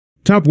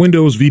Top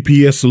Windows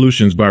VPS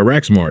Solutions by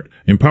Raksmart,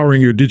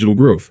 empowering your digital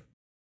growth.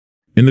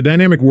 In the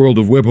dynamic world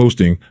of web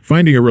hosting,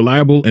 finding a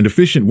reliable and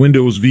efficient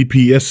Windows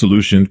VPS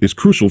solution is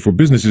crucial for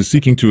businesses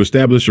seeking to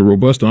establish a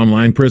robust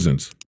online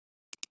presence.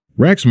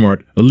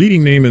 Raksmart, a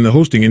leading name in the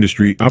hosting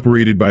industry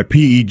operated by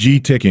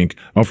PEG Tech Inc.,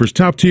 offers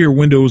top-tier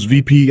Windows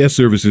VPS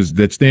services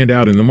that stand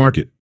out in the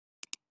market.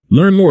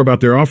 Learn more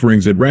about their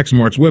offerings at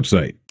Raksmart's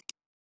website.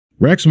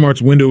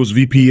 Raksmart's Windows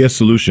VPS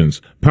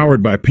solutions,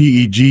 powered by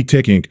PEG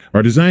Tech Inc.,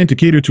 are designed to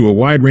cater to a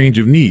wide range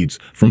of needs,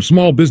 from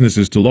small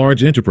businesses to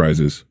large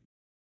enterprises.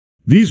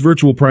 These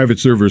virtual private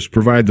servers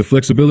provide the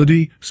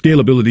flexibility,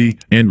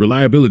 scalability, and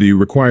reliability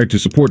required to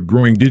support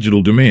growing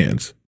digital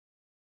demands.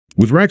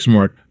 With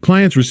Raksmart,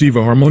 clients receive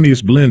a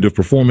harmonious blend of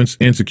performance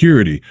and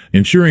security,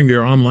 ensuring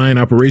their online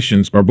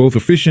operations are both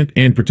efficient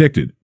and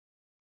protected.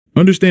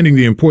 Understanding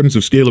the importance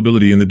of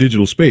scalability in the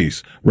digital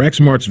space,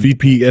 Raksmart's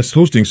VPS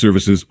hosting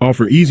services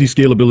offer easy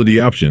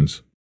scalability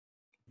options.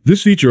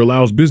 This feature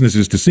allows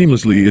businesses to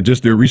seamlessly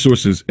adjust their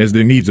resources as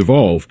their needs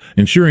evolve,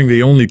 ensuring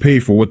they only pay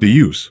for what they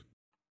use.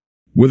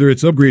 Whether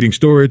it's upgrading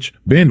storage,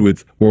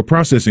 bandwidth, or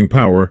processing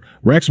power,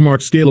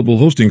 Raksmart's scalable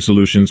hosting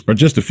solutions are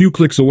just a few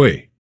clicks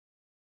away.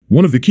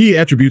 One of the key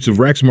attributes of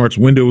Raksmart's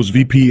Windows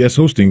VPS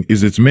hosting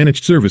is its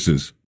managed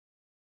services.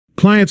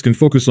 Clients can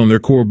focus on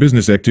their core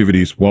business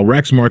activities while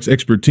Raksmart's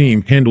expert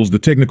team handles the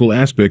technical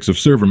aspects of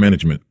server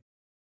management.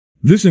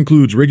 This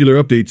includes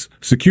regular updates,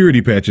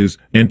 security patches,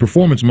 and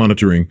performance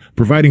monitoring,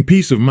 providing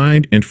peace of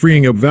mind and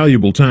freeing up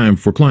valuable time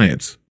for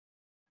clients.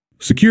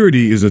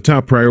 Security is a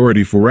top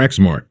priority for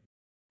Raksmart.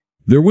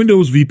 Their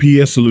Windows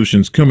VPS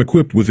solutions come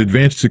equipped with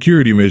advanced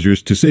security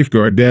measures to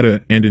safeguard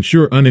data and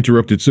ensure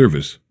uninterrupted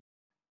service.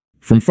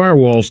 From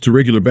firewalls to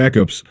regular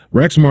backups,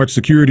 Raksmart's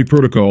security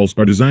protocols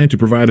are designed to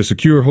provide a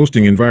secure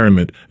hosting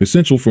environment,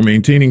 essential for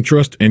maintaining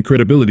trust and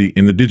credibility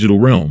in the digital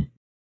realm.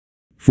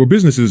 For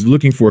businesses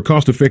looking for a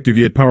cost-effective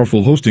yet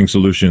powerful hosting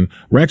solution,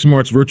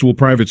 Raksmart's virtual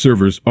private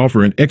servers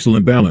offer an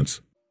excellent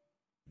balance.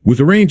 With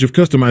a range of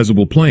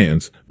customizable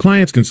plans,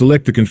 clients can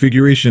select the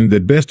configuration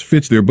that best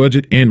fits their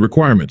budget and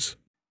requirements.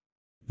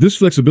 This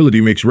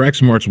flexibility makes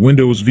Raksmart's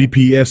Windows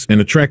VPS an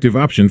attractive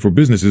option for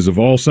businesses of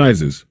all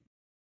sizes.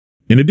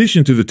 In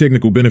addition to the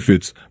technical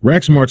benefits,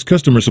 Raksmart's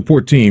customer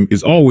support team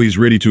is always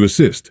ready to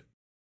assist.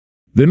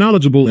 Their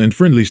knowledgeable and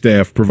friendly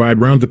staff provide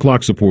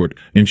round-the-clock support,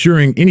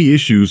 ensuring any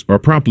issues are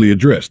promptly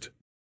addressed.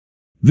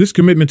 This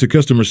commitment to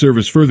customer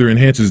service further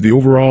enhances the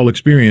overall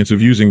experience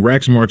of using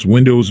Raksmart's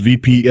Windows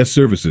VPS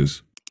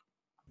services.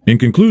 In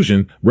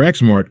conclusion,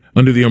 Raksmart,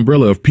 under the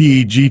umbrella of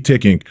PEG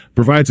Tech Inc.,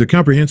 provides a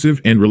comprehensive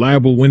and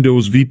reliable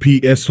Windows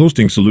VPS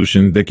hosting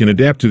solution that can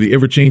adapt to the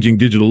ever-changing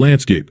digital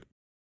landscape.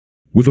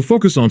 With a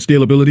focus on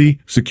scalability,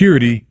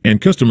 security,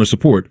 and customer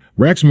support,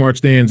 Raksmart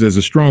stands as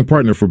a strong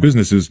partner for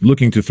businesses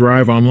looking to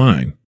thrive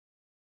online.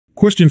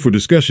 Question for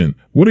discussion: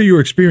 what are your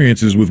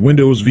experiences with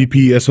Windows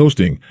VPS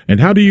hosting,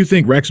 and how do you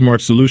think Raksmart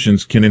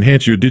solutions can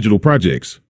enhance your digital projects?